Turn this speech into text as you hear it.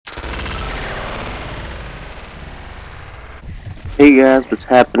Hey guys, what's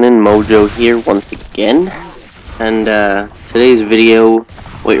happening? Mojo here once again, and today's video,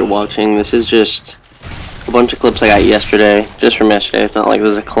 what you're watching, this is just a bunch of clips I got yesterday, just from yesterday. It's not like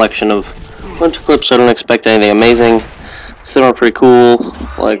there's a collection of a bunch of clips, so I don't expect anything amazing. Some are pretty cool,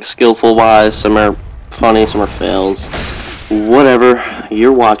 like skillful wise, some are funny, some are fails. Whatever,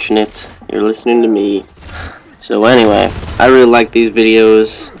 you're watching it, you're listening to me. So anyway, I really like these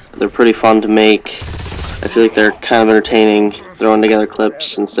videos. They're pretty fun to make. I feel like they're kind of entertaining, throwing together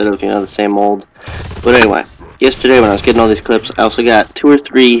clips instead of, the same old. But anyway, yesterday when I was getting all these clips, I also got 2 or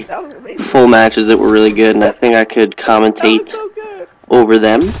 3 full matches that were really good, and I think I could commentate over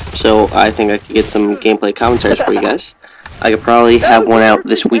them. So I think I could get some gameplay commentaries for you guys. I could probably have one out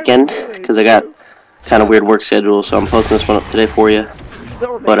this weekend, because I got kind of weird work schedule, so I'm posting this one up today for you.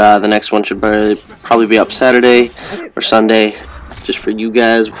 But the next one should probably be up Saturday or Sunday, just for you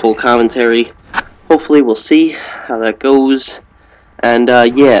guys, full commentary. Hopefully, we'll see how that goes. And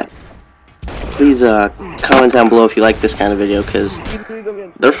yeah, please comment down below if you like this kind of video, because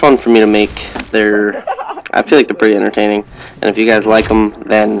they're fun for me to make. I feel like they're pretty entertaining. And if you guys like them,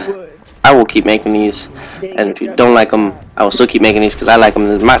 then I will keep making these. And if you don't like them, I will still keep making these because I like them.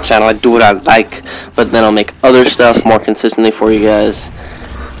 This is my channel. I do what I like, but then I'll make other stuff more consistently for you guys.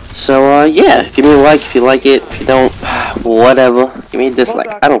 So yeah, give me a like if you like it. If you don't, whatever. Give me a dislike.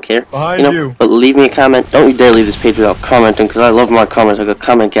 I don't care. But leave me a comment. Don't you dare leave this page without commenting, because I love my comments. I got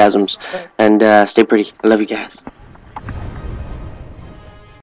comment-gasms. And stay pretty. I love you guys.